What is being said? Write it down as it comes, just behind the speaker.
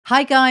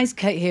Hi guys,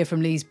 Kate here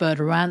from Leeds Bird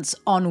Rants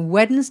on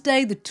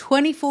Wednesday the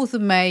 24th of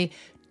May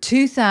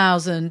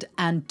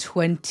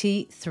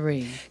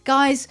 2023.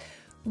 Guys,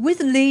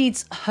 with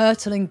Leeds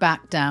hurtling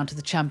back down to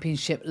the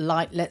Championship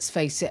like, let's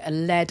face it, a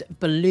lead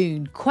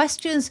balloon,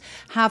 questions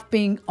have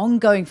been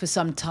ongoing for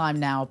some time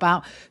now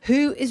about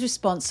who is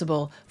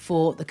responsible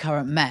for the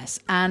current mess.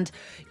 And,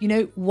 you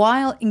know,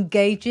 while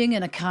engaging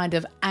in a kind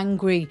of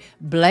angry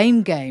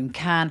blame game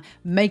can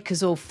make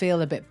us all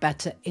feel a bit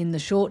better in the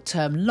short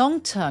term,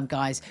 long term,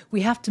 guys, we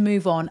have to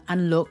move on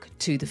and look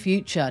to the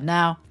future.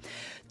 Now,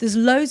 there's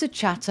loads of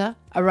chatter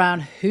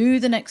around who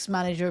the next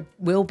manager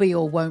will be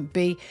or won't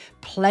be,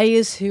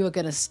 players who are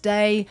going to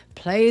stay,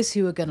 players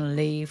who are going to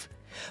leave.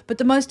 But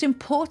the most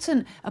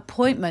important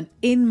appointment,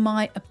 in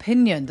my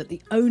opinion, that the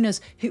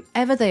owners,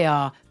 whoever they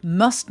are,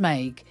 must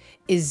make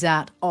is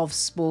that of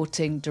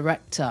sporting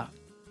director.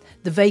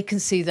 The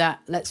vacancy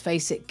that, let's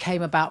face it,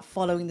 came about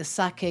following the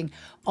sacking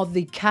of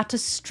the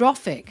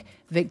catastrophic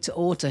Victor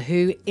Orta,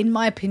 who, in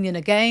my opinion,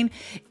 again,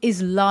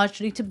 is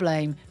largely to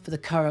blame for the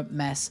current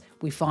mess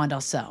we find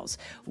ourselves.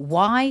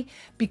 Why?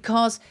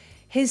 Because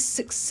his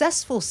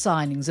successful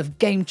signings of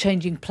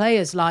game-changing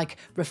players like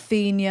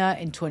Rafinha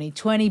in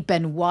 2020,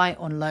 Ben White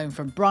on loan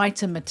from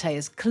Brighton,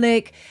 Matthias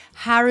Klick,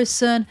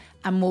 Harrison,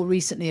 and more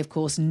recently, of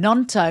course,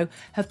 Nonto,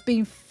 have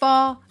been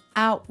far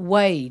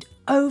outweighed,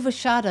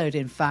 overshadowed,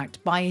 in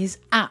fact, by his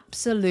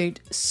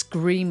absolute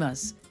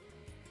screamers.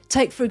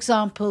 Take, for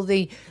example,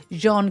 the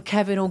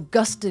Jean-Kevin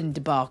Augustin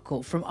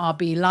debacle from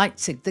RB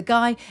Leipzig. The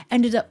guy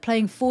ended up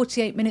playing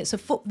 48 minutes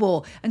of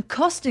football and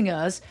costing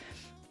us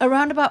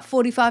around about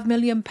 £45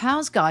 million,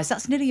 guys.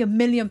 That's nearly £1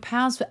 million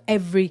for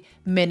every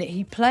minute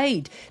he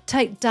played.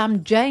 Take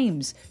Dan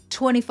James,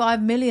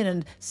 25 million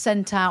and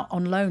sent out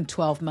on loan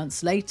 12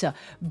 months later.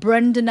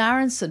 Brendan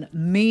Aronson,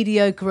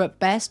 mediocre at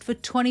best for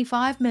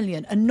 25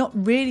 million and not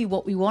really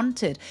what we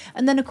wanted.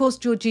 And then, of course,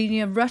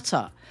 Georginio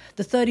Rutter,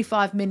 the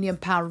 £35 million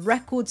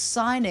record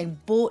signing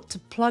bought to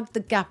plug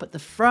the gap at the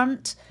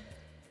front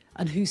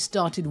and who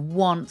started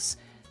once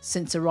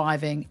since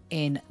arriving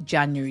in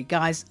January.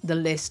 Guys, the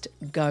list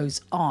goes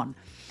on.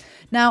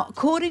 Now,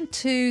 according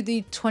to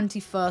the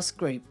 21st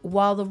Group,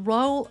 while the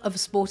role of a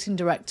sporting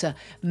director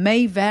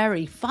may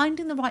vary,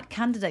 finding the right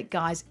candidate,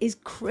 guys, is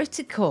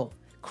critical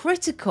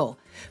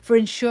for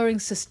ensuring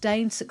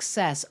sustained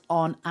success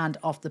on and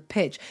off the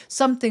pitch,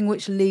 something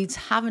which Leeds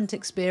haven't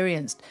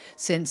experienced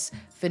since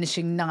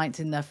finishing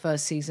ninth in their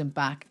first season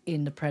back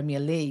in the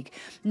Premier League.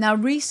 Now,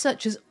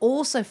 research has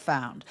also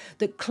found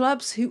that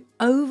clubs who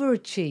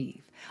overachieve,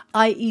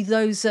 i.e.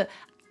 those that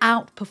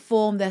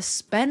outperform their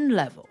spend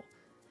level,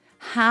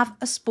 have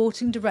a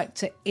sporting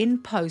director in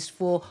post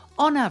for,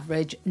 on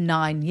average,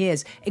 9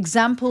 years.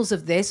 Examples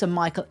of this are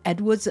Michael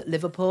Edwards at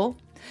Liverpool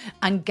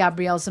and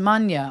Gabriel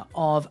Zamagna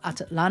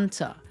at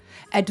Atlanta.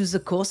 Edwards,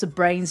 of course, the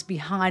brains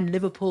behind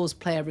Liverpool's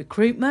player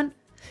recruitment.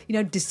 You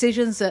know,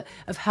 decisions that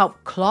have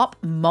helped Klopp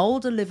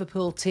mould a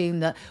Liverpool team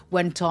that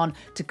went on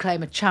to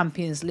claim a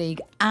Champions League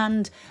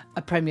and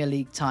a Premier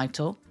League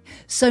title.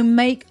 So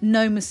make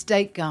no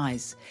mistake,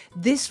 guys,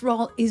 this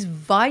role is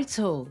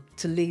vital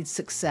to Leeds'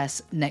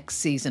 success next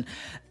season.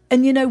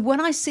 And, you know,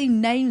 when I see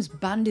names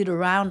bandied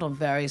around on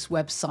various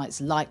websites,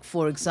 like,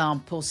 for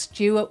example,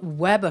 Stuart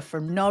Webber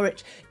from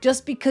Norwich,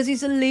 just because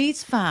he's a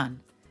Leeds fan,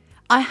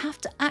 I have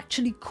to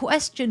actually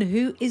question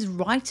who is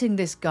writing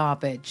this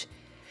garbage.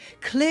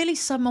 Clearly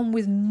someone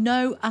with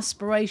no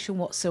aspiration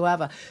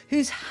whatsoever,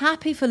 who's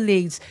happy for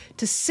Leeds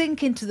to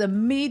sink into the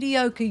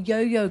mediocre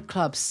yo-yo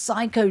club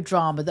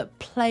psychodrama that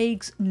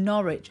plagues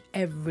Norwich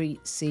every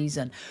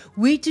season.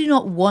 We do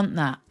not want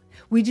that.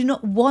 We do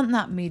not want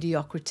that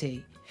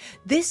mediocrity.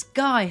 This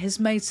guy has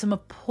made some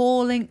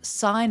appalling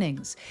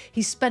signings.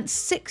 He spent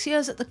 6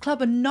 years at the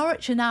club and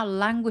Norwich are now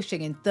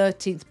languishing in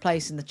 13th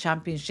place in the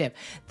Championship.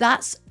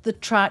 That's the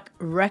track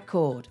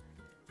record.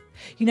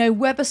 You know,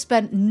 Webber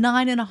spent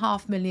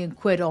 £9.5 million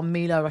on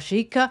Milo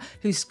Rashica,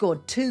 who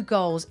scored 2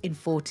 goals in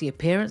 40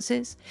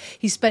 appearances.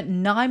 He spent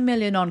 £9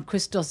 million on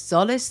Christos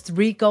Zolis,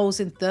 3 goals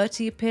in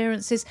 30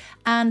 appearances.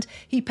 And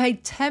he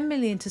paid £10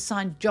 million to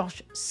sign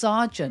Josh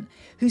Sargent,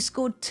 who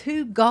scored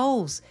 2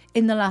 goals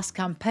in the last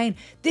campaign.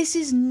 This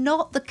is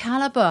not the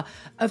calibre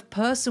of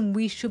person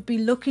we should be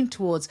looking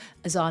towards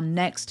as our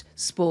next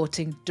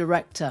sporting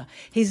director.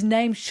 His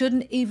name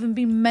shouldn't even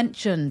be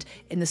mentioned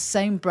in the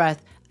same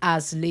breath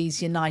as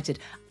Leeds United.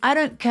 I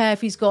don't care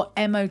if he's got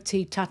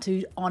MOT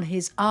tattooed on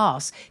his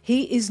arse.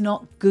 He is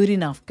not good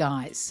enough,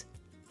 guys.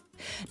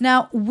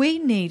 Now, we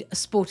need a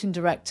sporting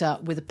director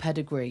with a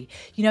pedigree.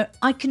 You know,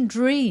 I can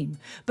dream,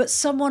 but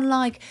someone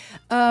like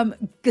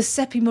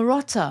Giuseppe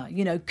Marotta,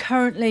 you know,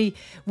 currently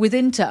with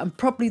Inter and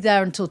probably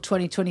there until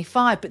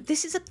 2025. But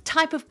this is a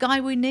type of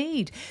guy we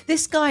need.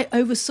 This guy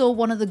oversaw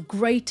one of the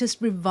greatest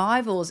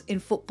revivals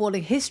in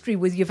footballing history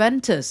with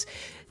Juventus.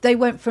 They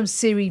went from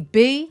Serie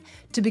B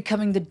to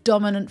becoming the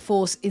dominant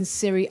force in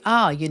Serie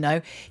A, you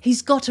know.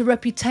 He's got a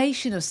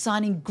reputation of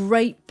signing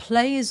great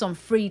players on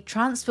free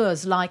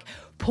transfers like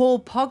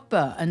Paul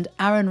Pogba and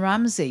Aaron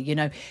Ramsey. You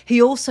know,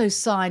 he also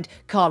signed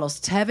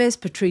Carlos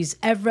Tevez, Patrice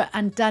Evra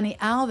and Dani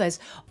Alves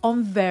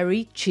on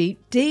very cheap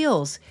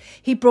deals.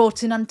 He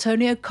brought in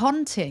Antonio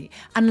Conte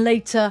and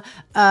later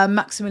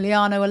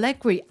Maximiliano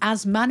Allegri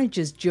as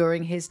managers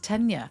during his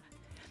tenure.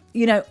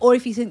 You know, or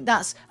if you think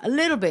that's a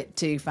little bit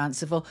too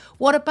fanciful,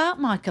 what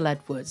about Michael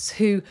Edwards,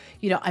 who,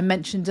 you know, I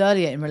mentioned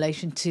earlier in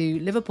relation to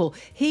Liverpool?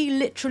 He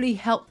literally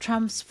helped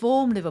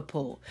transform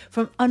Liverpool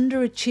from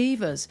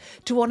underachievers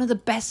to one of the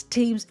best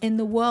teams in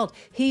the world.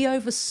 He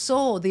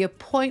oversaw the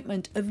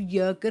appointment of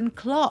Jurgen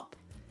Klopp.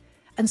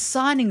 And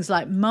signings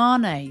like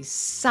Mane,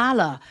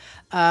 Salah,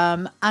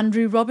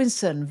 Andrew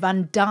Robinson,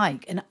 Van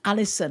Dijk and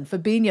Alisson,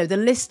 Fabinho, the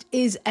list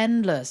is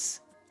endless.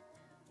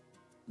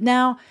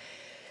 Now,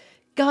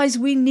 guys,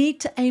 we need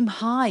to aim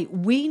high.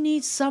 We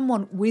need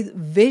someone with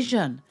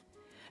vision,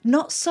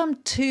 not some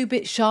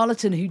two-bit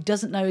charlatan who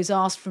doesn't know his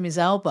arse from his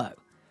elbow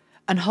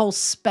and holds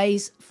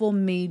space for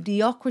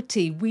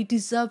mediocrity. We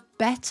deserve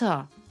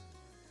better.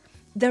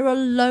 There are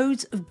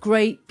loads of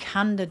great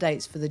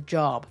candidates for the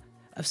job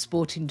of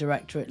sporting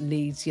director at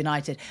Leeds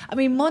United. I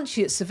mean,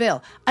 Monchi at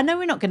Seville. I know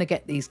we're not going to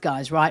get these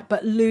guys right,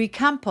 but Luis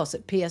Campos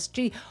at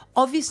PSG.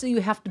 Obviously,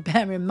 you have to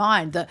bear in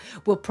mind that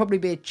we'll probably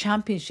be a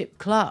championship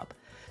club.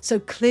 So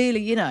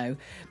clearly, you know,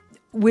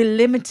 we're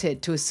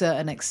limited to a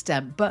certain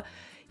extent. But,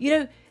 you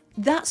know,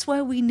 that's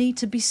where we need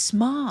to be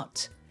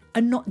smart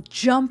and not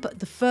jump at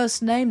the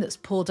first name that's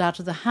pulled out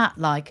of the hat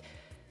like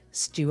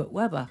Stuart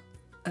Webber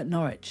at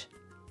Norwich.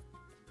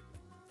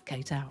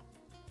 Cate out.